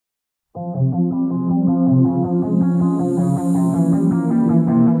Some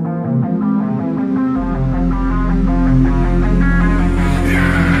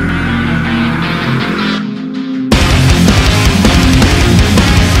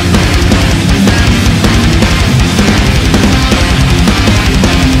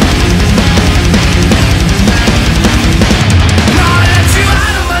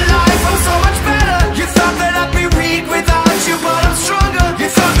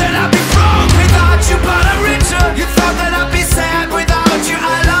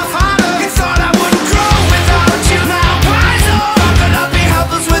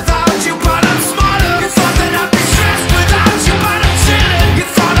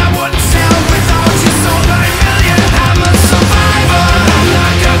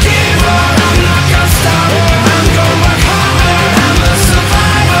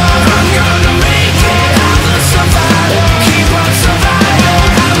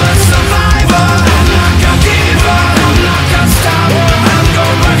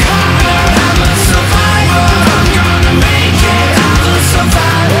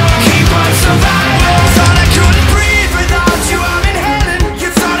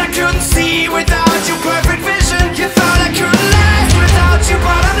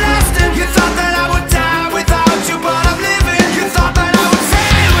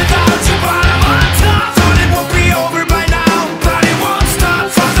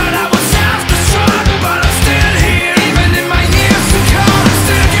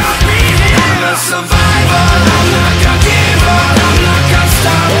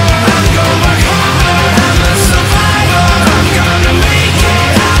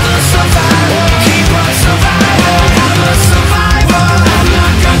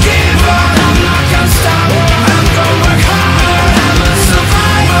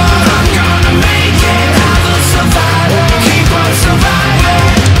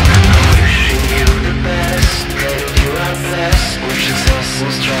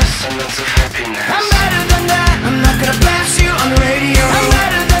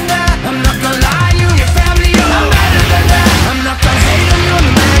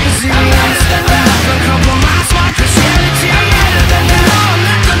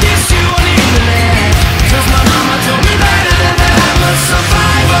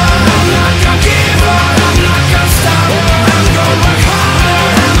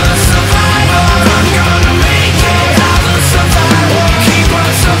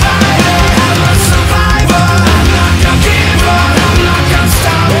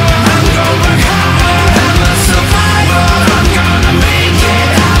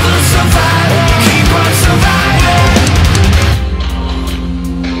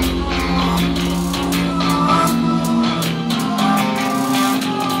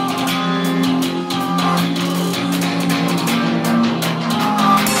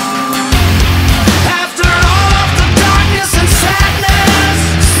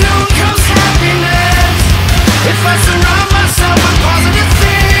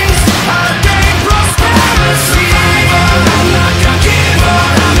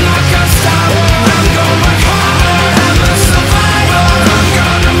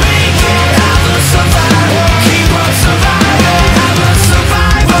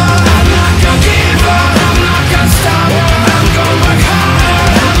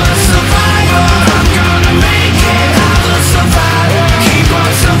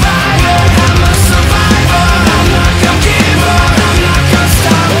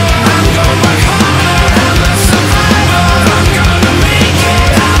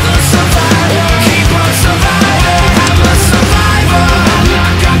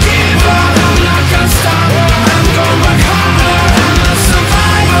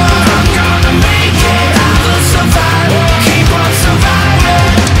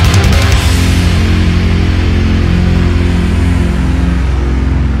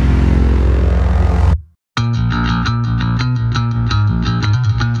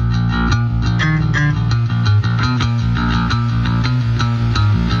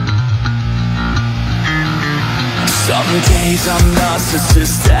days I'm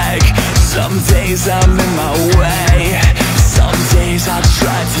narcissistic, some days I'm in my way. Some days I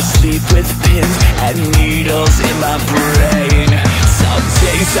try to sleep with pins and needles in my brain. Some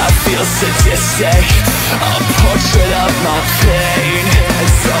days I feel sadistic, a portrait of my pain. And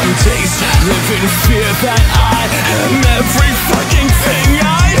some days I live in fear that I am every fucking thing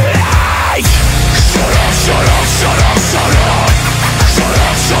I hate. Shut up, shut up, shut up, shut up. Shut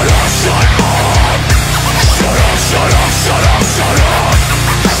up, shut up, shut up. Shut up, shut up, shut up, shut up.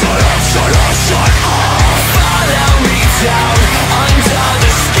 Shut up, shut up, shut up. Follow me down, under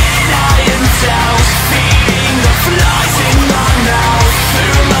the skin I am down. Feeding the flies in my mouth,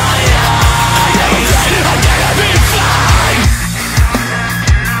 through my eyes.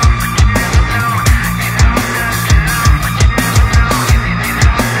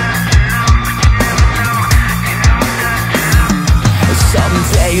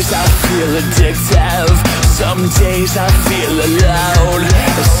 days I feel addictive, some days I feel alone,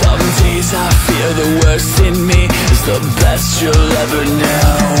 some days I feel the worst in me is the best you'll ever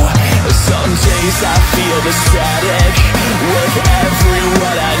know. Some days I feel the static with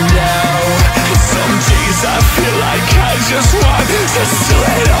everyone I know. Some days I feel like I just want to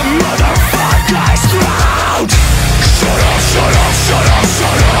slit a motherfucker's throat. Shut up, shut up, shut up,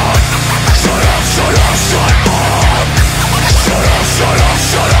 shut up. Shut up, shut up, shut up. Shut up, shut up,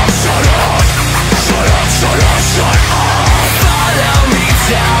 shut up, shut up. Shut up, shut up, shut up. Follow me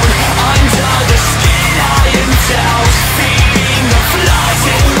down under the skin I am down, feeding the flies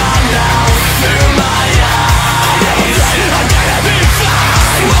in my mouth through my eyes. I'm gonna be fine.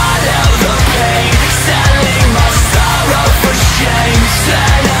 Swallow the pain, selling my sorrow for shame.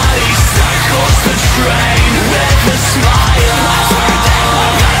 Sanity circles the train with a smile.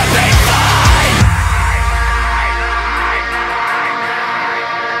 I'm gonna be fine.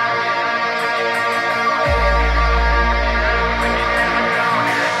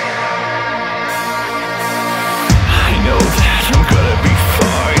 I know that I'm gonna be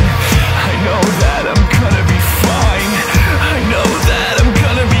fine. I know that I'm gonna be fine. I know that I'm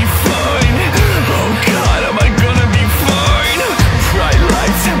gonna be fine. Oh God, am I gonna be fine? Bright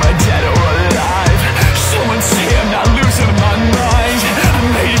lights, am I dead or alive? Someone say I'm not losing my mind. I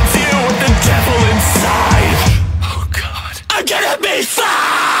made a deal with the devil inside. Oh God, I'm gonna be fine.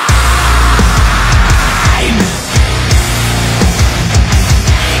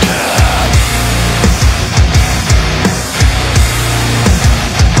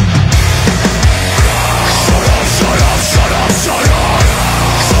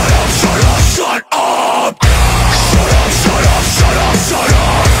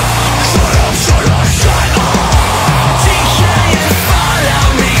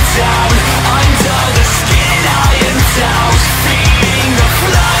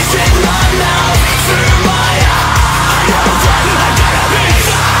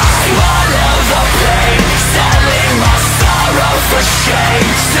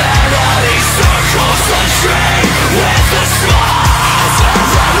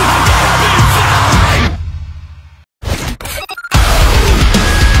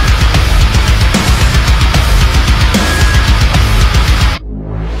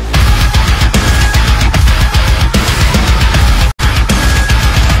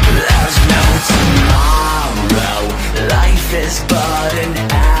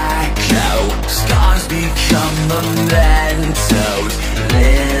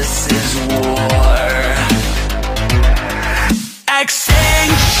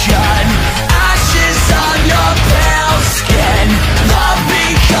 Extinction, ashes on your pale skin. Love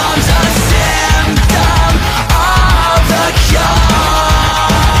becomes a symptom of the cure.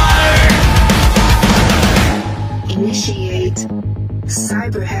 Initiate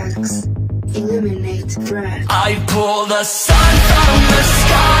cyberhacks. Eliminate threat. I pull the sun from the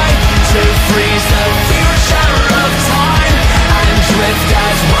sky to freeze the future of time and drift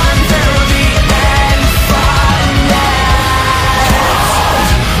as one through the infinite.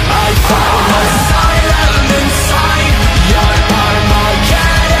 I found the silent inside your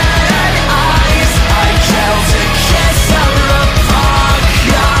Armageddon eyes. I killed to kiss a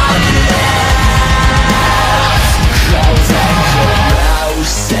apocalypse. Cold and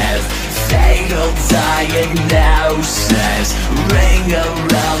corrosive, fatal diagnosis. Ring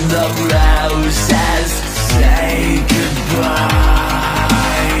around the roses, take